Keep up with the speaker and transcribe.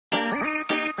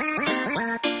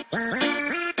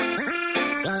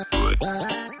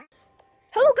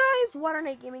guys, Water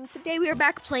Knight Gaming. Today we are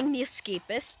back playing the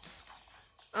Escapists.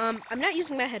 I'm not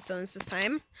using my headphones this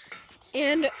time.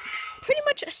 And pretty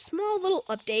much a small little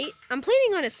update. I'm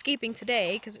planning on escaping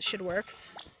today, because it should work.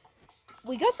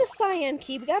 We got the cyan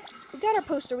key, we got our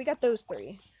poster, we got those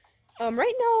three.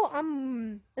 Right now,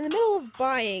 I'm in the middle of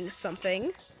buying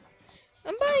something.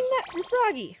 I'm buying that from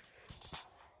Froggy.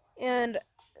 And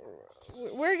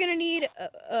we're gonna need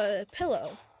a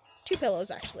pillow. 2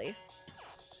 pillows, actually.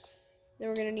 Then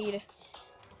we're gonna need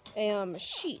a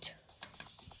sheet,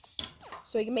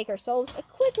 so we can make ourselves a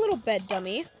quick little bed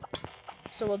dummy.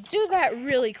 So we'll do that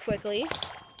really quickly.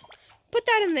 Put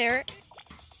that in there,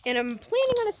 and I'm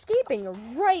planning on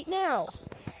escaping right now.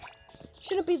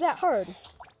 Shouldn't be that hard.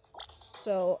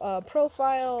 So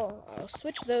profile, I'll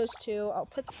switch those two. I'll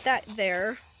put that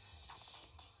there.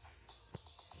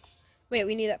 Wait,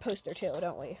 we need that poster too,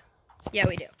 don't we? Yeah,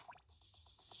 we do.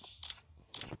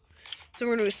 So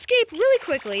we're going to escape really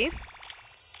quickly.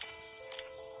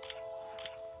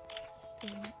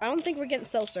 I don't think we're getting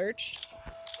cell-searched.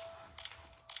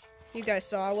 You guys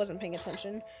saw, I wasn't paying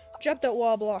attention. Drop that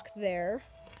wall block there.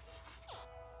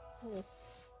 We'll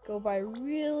go by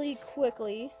really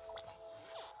quickly.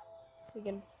 We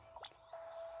can...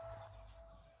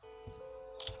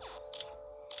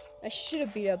 I should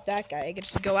have beat up that guy. I could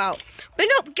just go out. But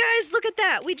nope, guys, look at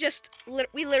that.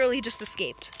 We literally just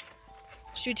escaped.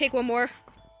 Should we take one more?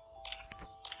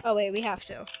 Oh wait, we have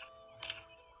to.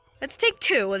 Let's take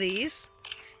 2 of these.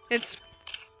 Let's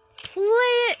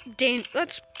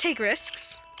let's take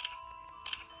risks.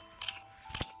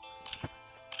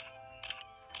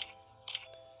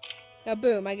 Now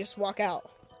boom, I just walk out.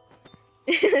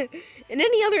 And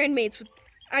any other inmates,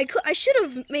 I should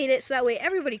have made it so that way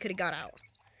everybody could have got out.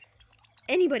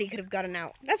 Anybody could have gotten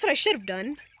out. That's what I should have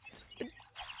done. But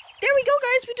there we go,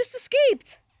 guys. We just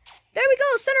escaped. There we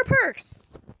go, center perks.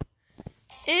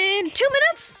 In 2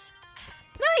 minutes?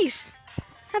 Nice.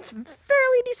 That's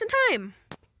fairly decent time.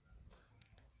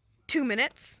 2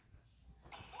 minutes.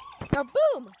 Now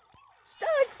boom!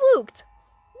 Stalag Flucht!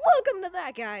 Welcome to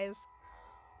that, guys.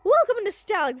 Welcome to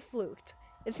Stalag Flucht.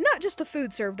 It's not just the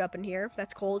food served up in here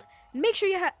that's cold. And make sure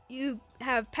you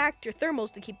have packed your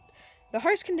thermals to keep the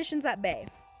harsh conditions at bay.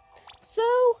 So,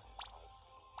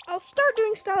 I'll start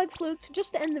doing Stalag Flucht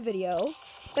just to end the video.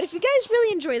 But if you guys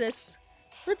really enjoy this,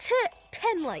 let's hit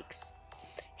 10 likes.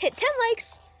 Hit 10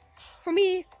 likes for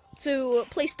me to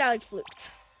play Stalag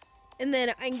Flucht. And then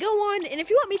I can go on, and if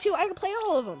you want me to, I can play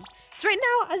all of them. So right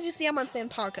now, as you see, I'm on San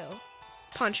Poncho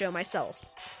myself.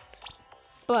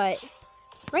 But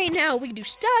right now, we can do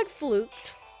Stalag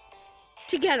Flucht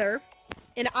together,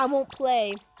 and I won't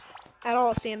play at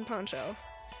all San Poncho.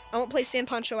 I won't play San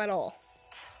Poncho at all.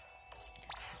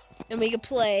 And we can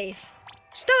play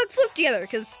Stalag Flucht together,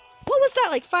 because what was that,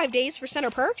 like 5 days for center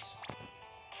perks?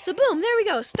 So boom, there we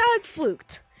go, Stalag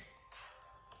Flucht.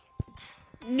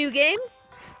 New game.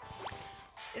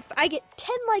 If I get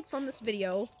 10 likes on this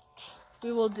video,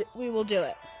 we will do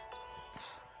it.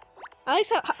 I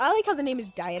like how the name is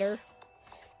Dieter.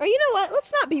 Or you know what?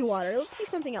 Let's not be water. Let's be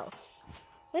something else.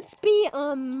 Let's be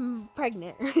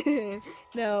pregnant.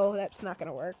 No, that's not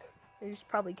gonna work. There's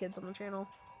probably kids on the channel.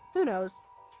 Who knows?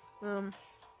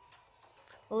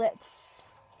 What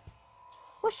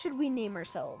should we name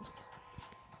ourselves?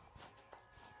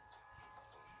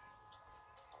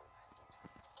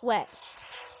 Wet.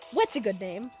 Wet's a good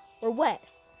name. Or wet.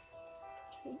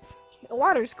 The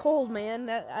water's cold, man.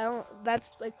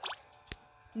 That's like...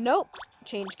 Nope.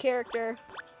 Change character.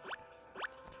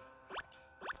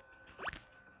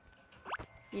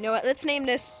 You know what? Let's name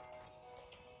this...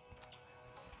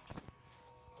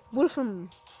 Wilson.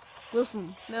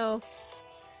 No.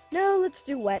 No, let's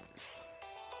do wet.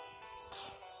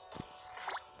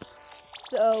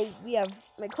 So, we have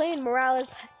McLean,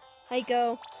 Morales,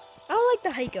 Heiko. I don't like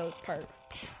the Heiko part.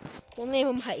 We'll name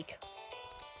him Hike.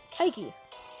 Hikey.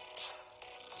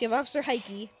 So you have Officer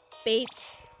Hikey,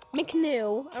 Bates,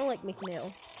 McNew. I don't like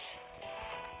McNew.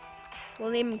 We'll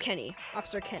name him Kenny.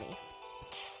 Officer Kenny.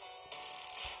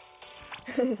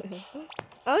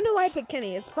 I don't know why I picked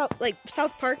Kenny. It's probably like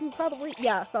South Park, probably.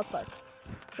 Yeah, South Park.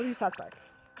 We'll do South Park.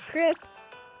 Chris,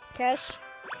 Kesh.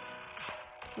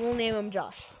 We'll name him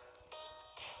Josh.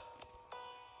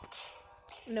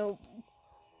 No,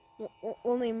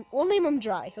 we'll name him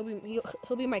Dry.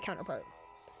 He'll be my counterpart.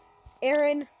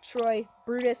 Aaron, Troy,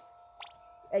 Brutus,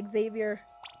 Xavier,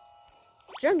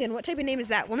 Jungen. What type of name is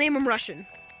that? We'll name him Russian.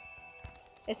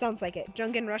 It sounds like it.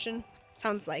 Jungen Russian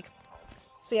sounds like.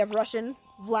 So you have Russian,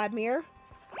 Vladimir.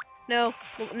 No,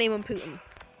 we'll name him Putin.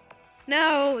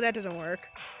 No, that doesn't work.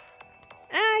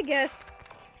 I guess.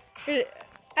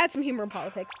 Add some humor in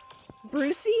politics.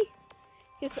 Brucey?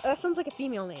 That sounds like a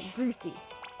female name. Brucey.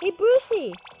 Hey,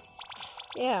 Brucey!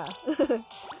 Yeah.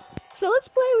 So let's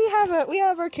play. We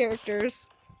have our characters.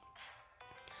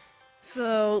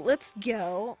 So let's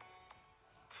go.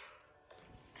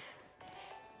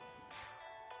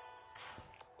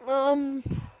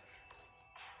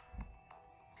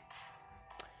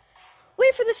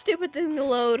 Wait for the stupid thing to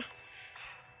load.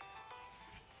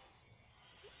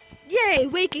 Yay!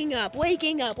 Waking up!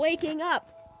 Waking up! Waking up!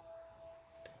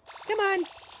 Come on!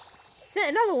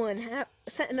 Sent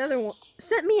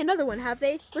me another one, have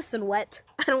they? Listen, Wet.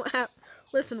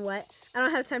 Listen, Wet. I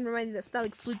don't have time to remind you that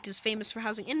Stalag Flucht is famous for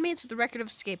housing inmates with a record of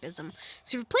escapism.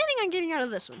 So if you're planning on getting out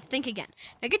of this one, think again.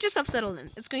 Now get yourself settled in.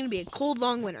 It's going to be a cold,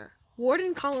 long winter.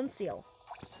 Warden Colin Seal.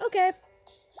 Okay.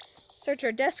 Search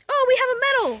our desk. Oh, we have a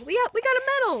medal! We got a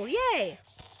medal! Yay!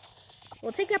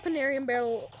 We'll take that Panarium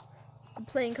barrel of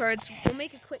playing cards. We'll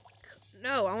make a quick...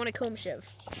 No, I want a comb shiv.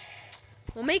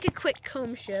 We'll make a quick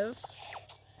comb shiv.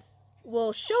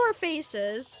 We'll show our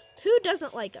faces. Who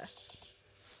doesn't like us?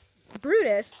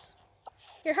 Brutus.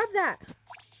 Here, have that.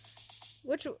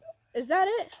 Which... Is that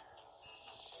it?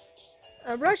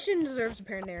 A Russian deserves a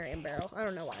Panarium barrel. I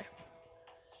don't know why.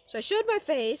 So I showed my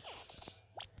face.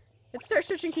 Let's start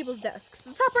searching people's desks.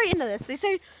 Let's hop right into this. They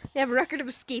say they have a record of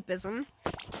escapism,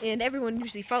 and everyone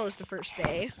usually follows the first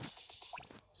day.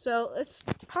 So let's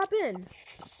hop in.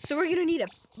 So we're gonna need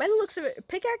by the looks of it, a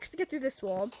pickaxe to get through this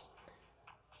wall,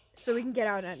 so we can get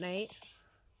out at night.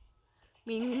 I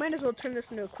mean, we might as well turn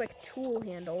this into a quick tool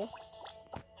handle.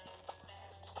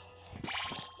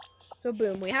 So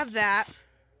boom, we have that.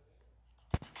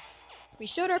 We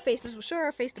showed our faces. We'll show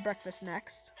our face to breakfast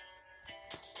next.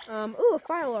 Ooh, a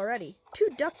file already. 2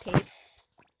 duct tape.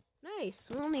 Nice.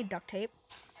 We don't need duct tape.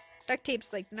 Duct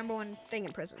tape's like the #1 thing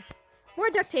in prison. More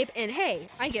duct tape, and hey,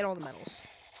 I get all the medals.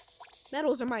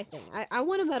 Medals are my thing. I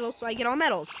won a medal, so I get all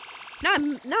medals. Now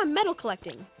I'm medal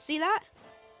collecting. See that?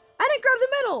 I didn't grab the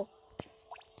medal!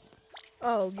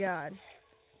 Oh, God.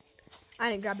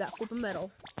 I didn't grab that flippin'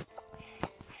 medal.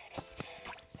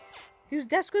 Whose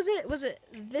desk was it? Was it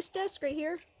this desk right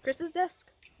here? Chris's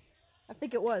desk? I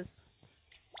think it was.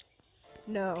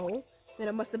 No. Then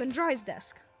it must have been Dry's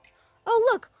desk. Oh,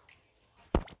 look!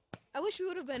 I wish we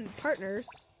would have been partners.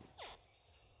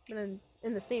 In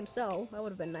the same cell. That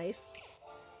would have been nice.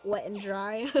 Wet and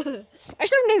Dry. I should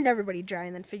have named everybody Dry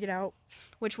and then figured out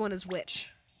which one is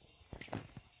which.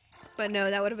 But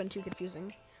no, that would have been too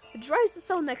confusing. But Dry's the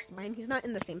cell next to mine. He's not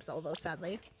in the same cell, though,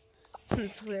 sadly.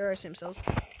 Since there are same cells.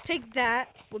 Take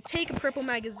that. We'll take a purple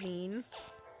magazine.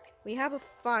 We have a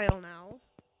file now.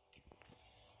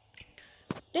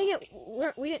 Dang it,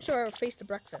 we didn't show our face to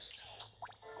breakfast.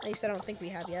 At least I don't think we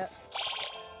have yet.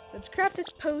 Let's craft this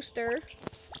poster.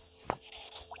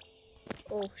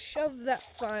 Oh, shove that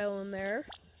file in there.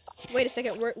 Wait a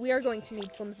second, we are going to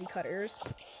need flimsy cutters.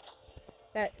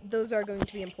 Those are going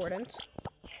to be important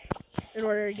in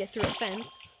order to get through a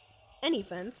fence. Any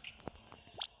fence.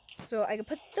 So I can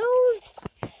put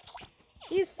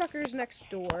these suckers next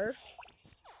door.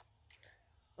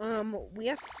 We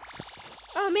have...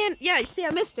 Oh man, yeah, you see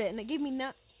I missed it, and it gave me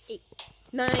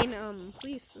 9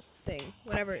 police thing,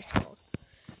 whatever it's called.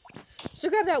 So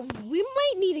grab that. We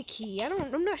might need a key.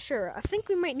 I'm not sure. I think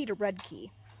we might need a red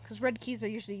key, because red keys are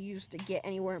usually used to get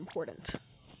anywhere important.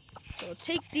 So we'll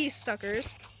take these suckers.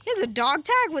 Here's a dog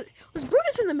tag. Was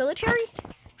Brutus in the military?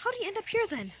 How did he end up here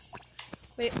then?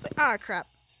 Wait, ah, crap.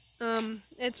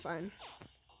 It's fine.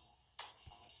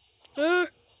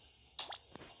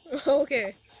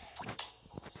 Okay.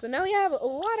 So now we have a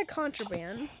lot of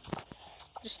contraband.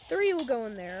 Just 3 will go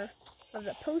in there. Have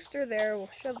that poster there. We'll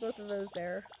shove both of those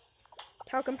there.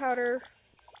 Talcum powder.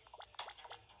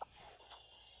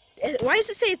 Why does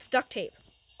it say it's duct tape?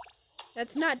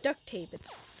 That's not duct tape.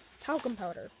 It's talcum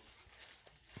powder.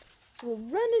 So we'll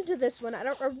run into this one. I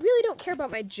really don't care about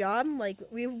my job. Like,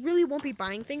 we really won't be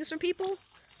buying things from people.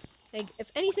 Like,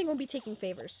 if anything, we'll be taking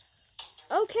favors.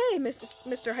 Okay,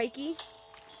 Mr. Hikey.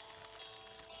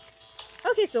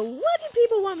 Okay, so what do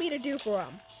people want me to do for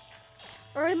them?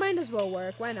 Or it might as well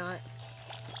work. Why not?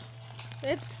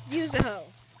 Let's use a hoe.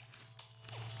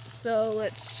 So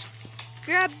let's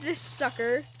grab this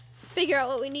sucker, figure out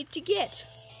what we need to get.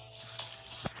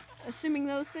 Assuming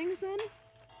those things then?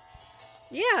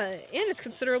 Yeah, and it's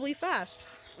considerably fast.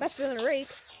 Faster than a rake.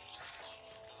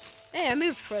 Hey, I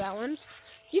moved for that one.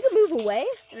 You can move away,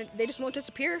 and they just won't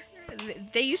disappear.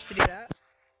 They used to do that.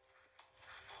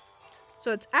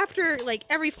 So it's after, like,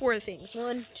 every 4 things.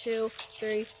 1, 2,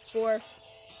 3, 4.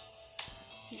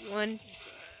 1.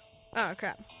 Oh,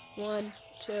 crap. 1,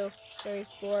 2, 3,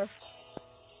 4.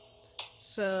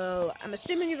 So, I'm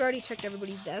assuming you've already checked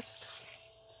everybody's desks.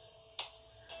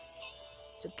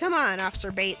 So come on,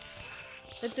 Officer Bates.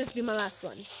 Let this be my last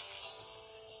one.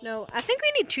 No, I think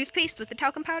we need toothpaste with the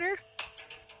talcum powder.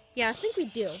 Yeah, I think we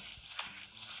do.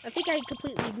 I think I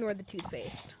completely ignored the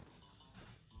toothpaste.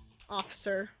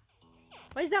 Officer.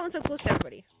 Why is that one so close to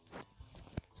everybody?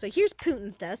 So here's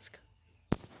Putin's desk.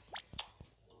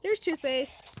 There's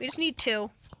toothpaste. We just need 2.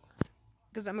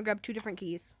 Because I'm going to grab 2 different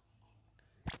keys.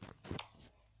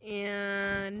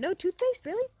 And no toothpaste,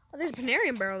 really? Oh, there's a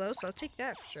Panarium barrel, though, so I'll take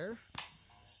that for sure.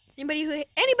 Anybody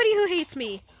who hates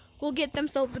me will get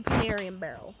themselves a Panarium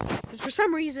barrel. Because for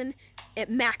some reason, it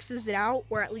maxes it out,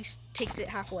 or at least takes it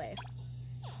halfway.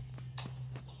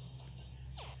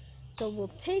 So we'll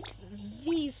take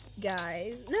these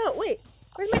guys. No, wait.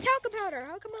 Where's my talcum powder?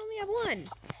 How come I only have 1?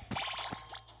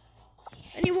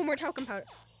 I need 1 more talcum powder.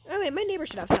 Oh, wait. My neighbor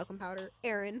should have talcum powder.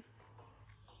 Aaron.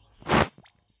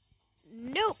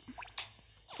 Nope.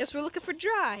 Guess we're looking for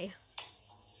dry.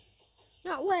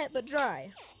 Not wet, but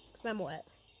dry. Because I'm wet.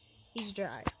 He's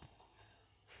dry.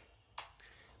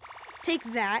 Take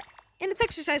that. And it's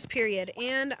exercise period.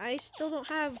 And I still don't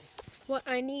have what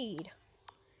I need.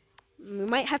 We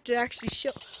might have to actually show...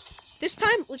 This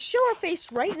time, let's show our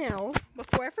face right now,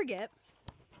 before I forget.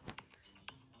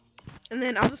 And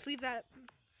then I'll just leave that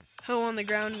hoe on the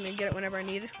ground and then get it whenever I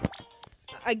need it.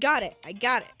 I got it. I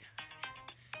got it.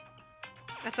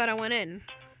 I thought I went in.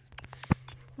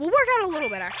 We'll work out a little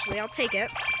bit, actually. I'll take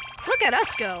it. Look at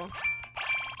us go.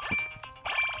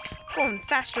 Going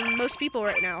faster than most people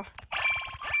right now.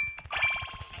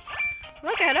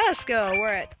 Look at us go. We're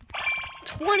at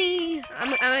 20,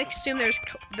 I assume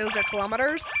those are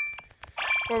kilometers,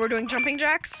 or we're doing jumping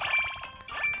jacks.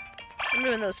 I'm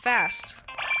doing those fast.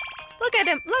 Look at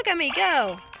him, look at me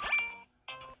go.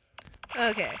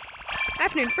 Okay,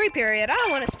 afternoon free period. I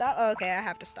don't want to stop. Oh, okay, I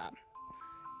have to stop.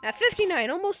 At 59,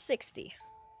 almost 60.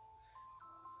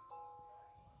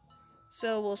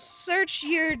 So we'll search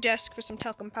your desk for some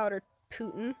talcum powder,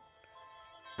 Putin.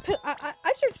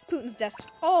 I searched Putin's desk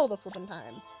all the flippin'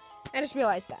 time. I just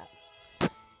realized that.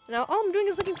 Now all I'm doing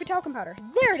is looking for talcum powder.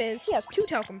 There it is. He has 2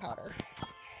 talcum powder.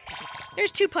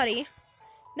 There's 2 putty.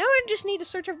 Now we just need to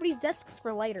search everybody's desks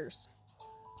for lighters.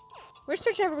 We're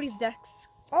searching everybody's desks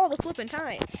all the flippin'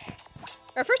 time.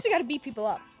 Alright, first I gotta beat people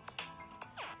up.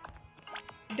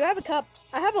 Do I have a cup?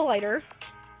 I have a lighter.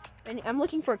 And I'm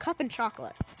looking for a cup and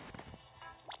chocolate.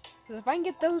 Because if I can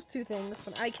get those 2 things,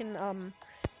 then I can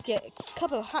get a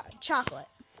cup of hot chocolate.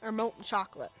 Or molten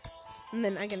chocolate. And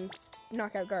then I can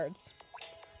knock out guards.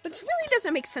 But it really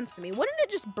doesn't make sense to me. Wouldn't it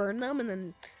just burn them and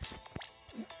then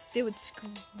they would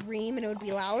scream and it would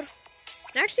be loud?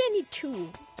 And actually I need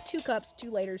 2 cups,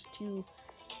 2 lighters, 2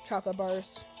 chocolate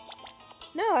bars.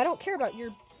 No, I don't care about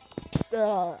your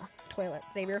toilet,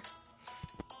 Xavier.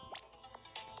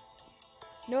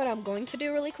 You know what I'm going to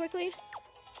do really quickly?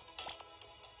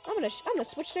 I'm gonna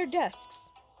switch their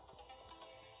desks.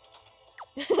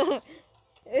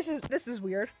 This is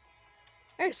weird.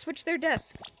 I gotta switch their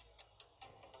desks.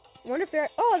 I wonder if they're...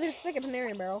 Oh, there's a second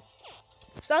Panarium barrel.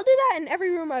 So I'll do that in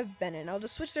every room I've been in. I'll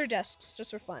just switch their desks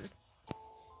just for fun.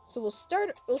 So we'll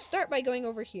start by going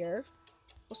over here.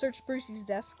 We'll search Brucey's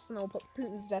desks, and then we'll put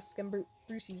Putin's desk and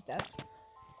Brucey's desk.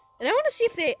 And I want to see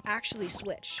if they actually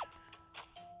switch.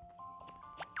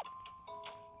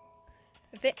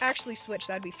 If they actually switch,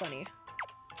 that'd be funny.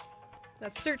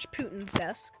 Let's search Putin's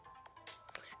desk.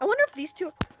 I wonder if these 2...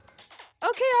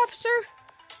 Okay, officer.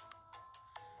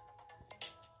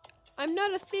 I'm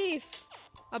not a thief.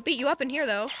 I'll beat you up in here,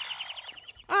 though.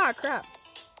 Ah, crap.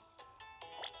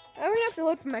 I'm gonna have to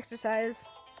load from exercise.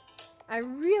 I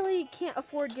really can't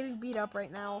afford getting beat up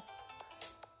right now.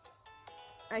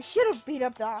 I should have beat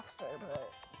up the officer,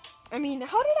 but... I mean,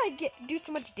 how did I do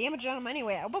so much damage on him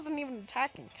anyway? I wasn't even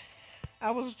attacking. I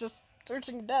was just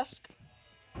searching a desk.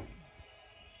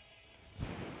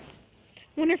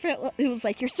 Wonder if it was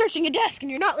like, you're searching a desk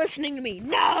and you're not listening to me.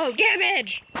 No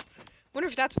damage! Wonder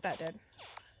if that's what that did.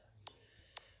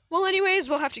 Well, anyways,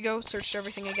 we'll have to go search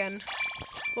everything again.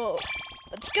 Well,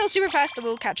 let's go super fast and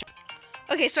we'll catch up.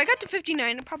 Okay, so I got to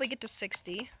 59. I'll probably get to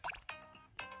 60.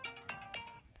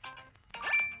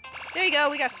 There you go.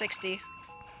 We got 60.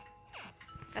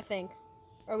 I think.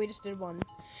 Or we just did 1.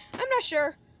 I'm not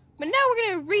sure. But now we're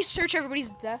going to research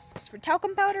everybody's desks for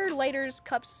talcum powder, lighters,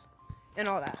 cups, and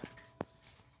all that.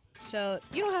 So,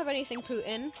 you don't have anything,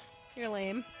 Putin. You're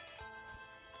lame.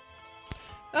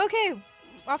 Okay,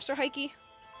 Officer Heike.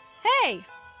 Hey!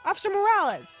 Officer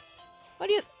Morales!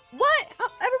 What?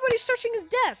 Oh, everybody's searching his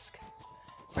desk!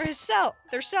 Or his cell.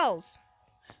 Their cells.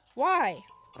 Why?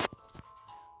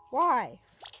 Why?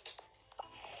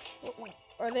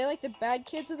 Are they like the bad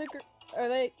kids of the group? Are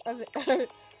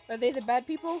they the bad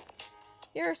people?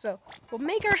 here, so we'll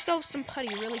make ourselves some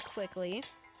putty really quickly.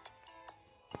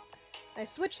 I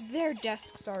switched their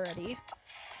desks already.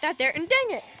 That there, and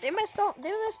dang it! They messed up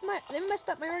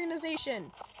my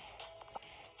organization.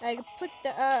 I put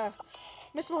the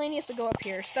miscellaneous will go up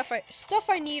here. Stuff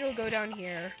I need will go down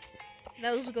here.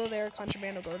 Those will go there.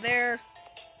 Contraband will go there.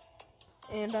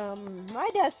 And my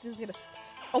desk is gonna.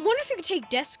 I wonder if you could take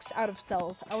desks out of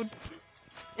cells. I would,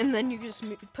 and then you just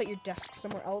put your desk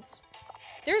somewhere else.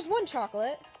 There's one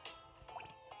chocolate,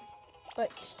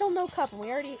 but still no cup, and we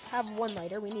already have one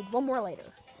lighter. We need one more lighter.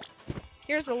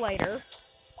 Here's a lighter,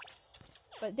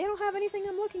 but they don't have anything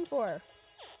I'm looking for.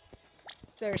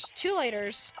 So there's 2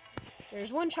 lighters.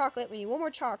 There's 1 chocolate. We need 1 more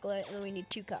chocolate, and then we need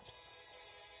 2 cups.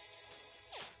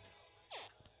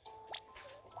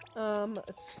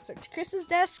 Let's search Chris's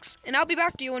desks, and I'll be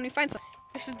back to you when we find some.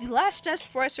 This is the last desk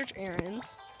before I search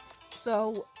Aaron's.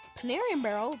 So, Canarium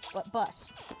Barrel, but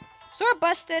bust. So we're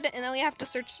busted, and then we have to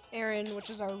search Aaron, which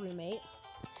is our roommate.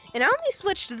 And I only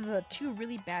switched to the 2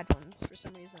 really bad ones for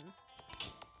some reason.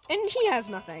 And he has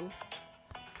nothing.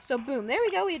 So boom, there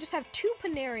we go. We just have 2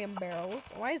 Panarium barrels.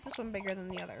 Why is this one bigger than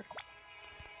the other?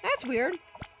 That's weird.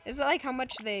 Is it like how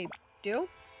much they do?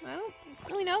 I don't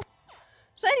really know.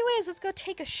 So anyways, let's go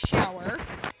take a shower.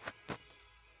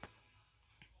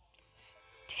 Let's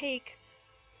take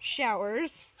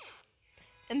showers.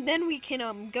 And then we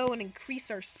can go and increase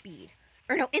our speed.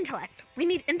 Or no, intellect. We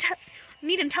need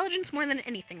intelligence more than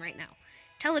anything right now.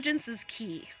 Intelligence is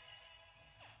key.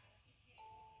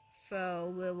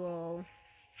 So we will...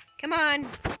 Come on.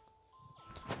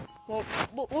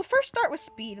 We'll first start with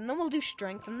speed, and then we'll do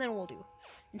strength, and then we'll do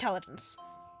intelligence.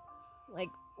 Like,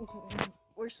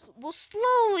 we'll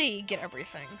slowly get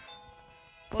everything.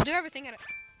 We'll do everything at it.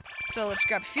 So let's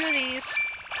grab a few of these.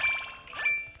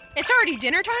 It's already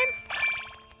dinner time?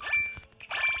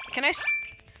 Can I...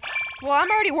 Well,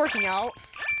 I'm already working out.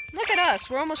 Look at us.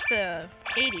 We're almost to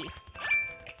 80.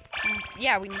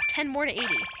 Yeah, we need 10 more to 80.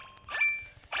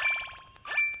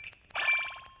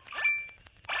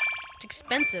 It's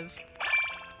expensive.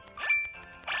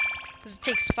 Because it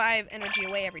takes 5 energy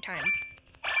away every time.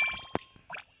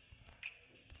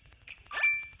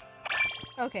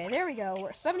 Okay, there we go. We're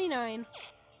at 79.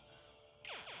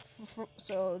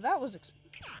 So that was...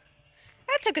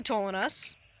 That took a toll on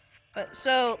us. But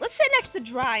so, let's sit next to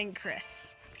Dry and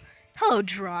Chris. Hello,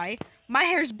 Dry. My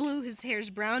hair's blue, his hair's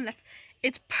brown.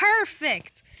 It's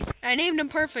perfect. I named him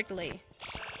perfectly.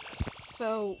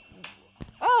 So,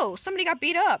 oh, somebody got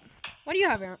beat up. What do you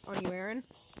have on you, Aaron?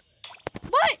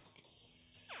 What?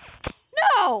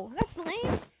 No, that's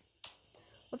lame.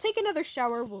 We'll take another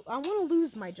shower. I want to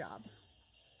lose my job.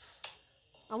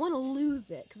 I want to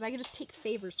lose it because I can just take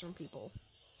favors from people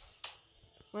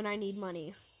when I need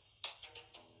money.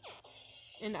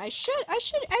 And I should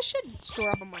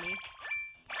store up on money.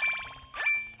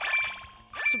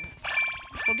 So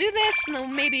we'll do this, and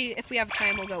then maybe if we have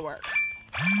time, we'll go work.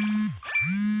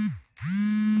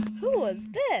 Who was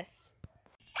this?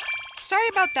 Sorry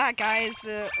about that, guys.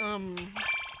 It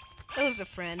was a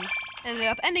friend. Ended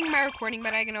up ending my recording,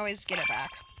 but I can always get it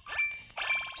back.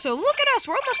 So look at us,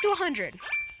 we're almost to 100.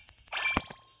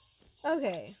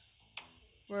 Okay.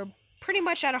 We're pretty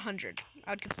much at 100.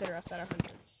 I would consider us at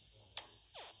 100.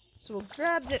 So we'll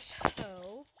grab this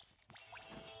hoe,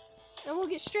 and we'll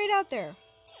get straight out there.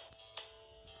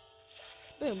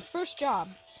 Boom, first job.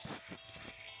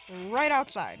 Right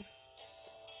outside.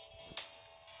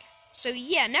 So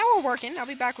yeah, now we're working. I'll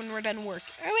be back when we're done work.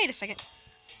 Oh, wait a second.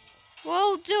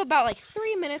 We'll do about like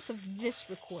 3 minutes of this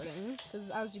recording,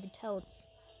 because as you can tell, it's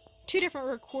 2 different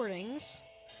recordings.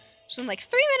 So in like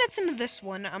 3 minutes into this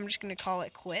one, I'm just going to call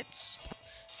it quits.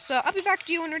 So I'll be back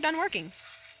to you when we're done working.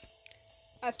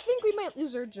 I think we might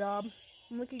lose our job.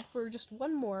 I'm looking for just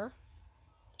one more.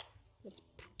 It's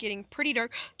getting pretty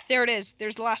dark. There it is.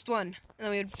 There's the last one.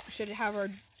 And then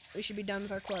we should be done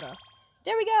with our quota.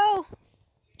 There we go!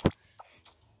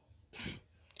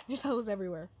 There's hose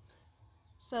everywhere.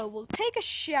 So we'll take a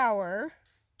shower.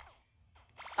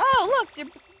 Oh, look! They're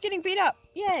getting beat up.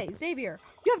 Yay, Xavier.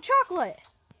 You have chocolate!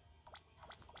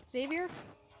 Xavier?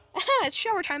 It's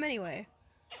shower time anyway.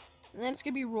 And then it's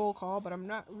gonna be roll call, but I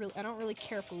don't really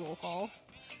care for roll call.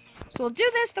 So we'll do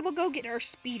this, then we'll go get our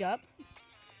speed up.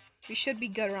 We should be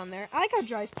good around there. I like how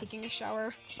Dry's taking a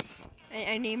shower.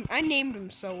 I named him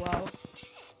so well.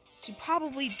 So you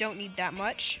probably don't need that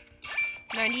much.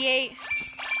 98,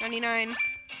 99,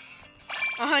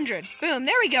 100. Boom,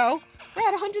 there we go. We're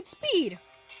at 100 speed.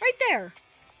 Right there.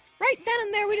 Right then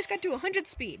and there, we just got to 100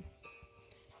 speed.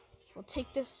 We'll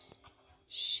take this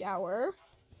shower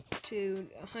to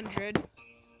 100.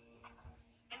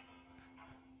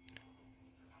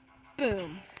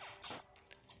 Boom.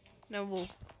 Now we'll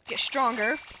get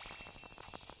stronger.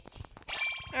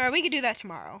 Alright, we can do that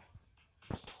tomorrow.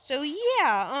 So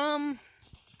yeah,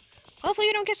 hopefully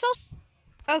we don't get so...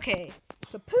 Okay,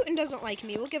 so Putin doesn't like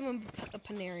me. We'll give him a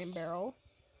Panarium barrel.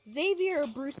 Xavier,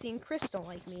 Brucey, and Chris don't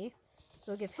like me.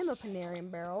 So we'll give him a Panarium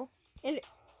barrel. And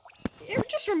it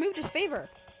just removed his favor.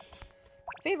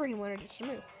 Favor he wanted to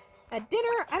remove. At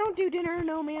dinner, I don't do dinner,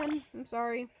 no man. I'm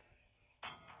sorry.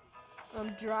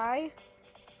 Dry.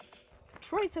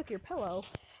 Troy took your pillow.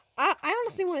 I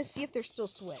honestly want to see if they're still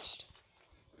switched.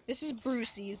 This is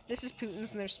Brucey's, this is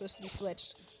Putin's, and they're supposed to be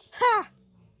switched. Ha!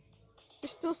 They're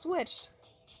still switched.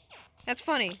 That's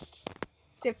funny.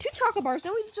 So you have 2 chocolate bars,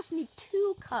 now we just need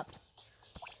 2 cups.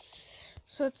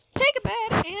 So let's take a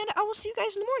bed, and I will see you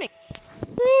guys in the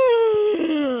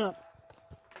morning.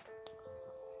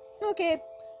 Okay.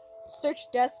 Search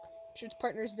desk. Search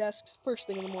partner's desks first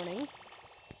thing in the morning.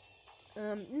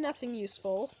 Nothing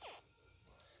useful.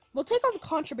 We'll take all the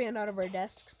contraband out of our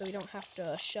desks so we don't have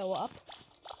to show up.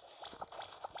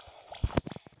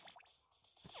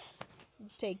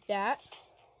 Take that.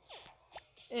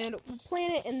 And we'll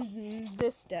plant it in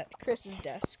this desk, Chris's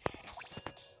desk.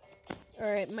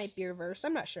 Or it might be reversed,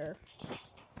 I'm not sure.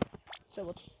 So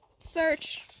we'll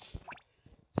search.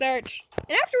 Search.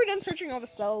 And after we're done searching all the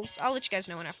cells, I'll let you guys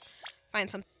know when I find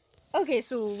something. Okay,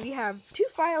 so we have 2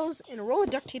 files and a roll of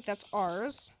duct tape that's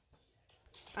ours.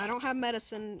 I don't have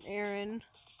medicine, Aaron.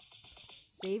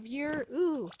 Xavier?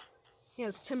 Ooh. He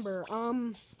has timber. We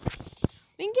can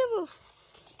give a...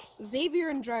 Xavier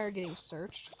and Dry are getting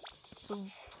searched. So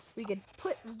we could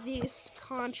put this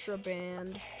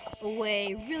contraband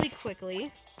away really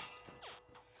quickly.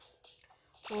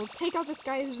 We'll take out this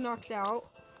guy who's knocked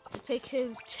out. We'll take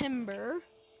his timber.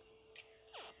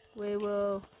 We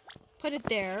will put it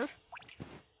there.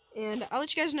 And I'll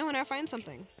let you guys know when I find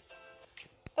something.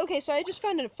 Okay, so I just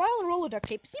found a file and roll of duct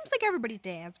tape. Seems like everybody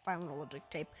today has a file and roll of duct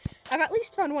tape. I've at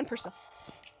least found one person.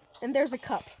 And there's a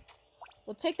cup.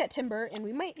 We'll take that timber, and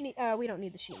we might need, we don't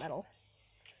need the sheet metal.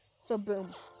 So,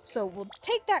 boom. So, we'll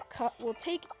take that cup, we'll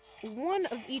take one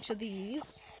of each of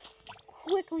these,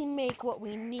 quickly make what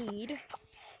we need.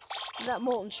 That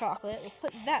molten chocolate, we'll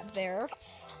put that there.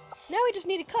 Now we just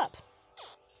need a cup.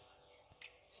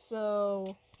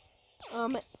 So,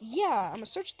 yeah, I'm gonna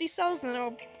search these cells, and then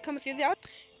I'll come with you the out.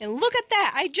 And look at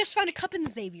that! I just found a cup in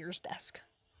Xavier's desk.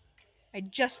 I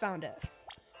just found it.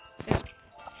 There's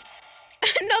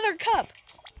another cup!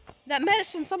 That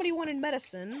medicine, somebody wanted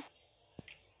medicine.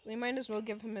 We might as well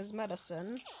give him his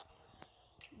medicine.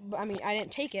 I mean, I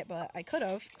didn't take it, but I could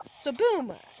have. So,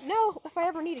 boom! Now, if I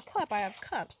ever need a cup, I have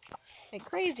cups. Like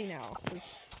crazy now.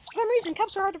 'Cause for some reason,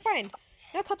 cups are hard to find.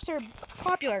 Now cups are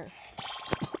popular.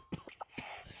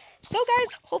 So,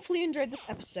 guys, hopefully you enjoyed this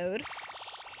episode.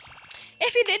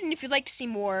 If you did, and if you'd like to see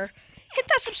more, hit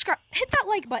that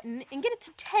like button, and get it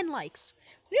to 10 likes.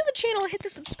 If you're new to the channel, hit the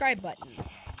subscribe button.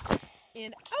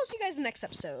 And I'll see you guys in the next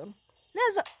episode.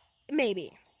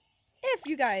 Maybe. If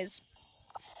you guys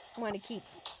want to keep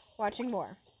watching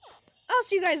more. I'll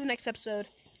see you guys in the next episode.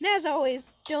 And as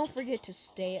always, don't forget to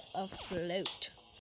stay afloat.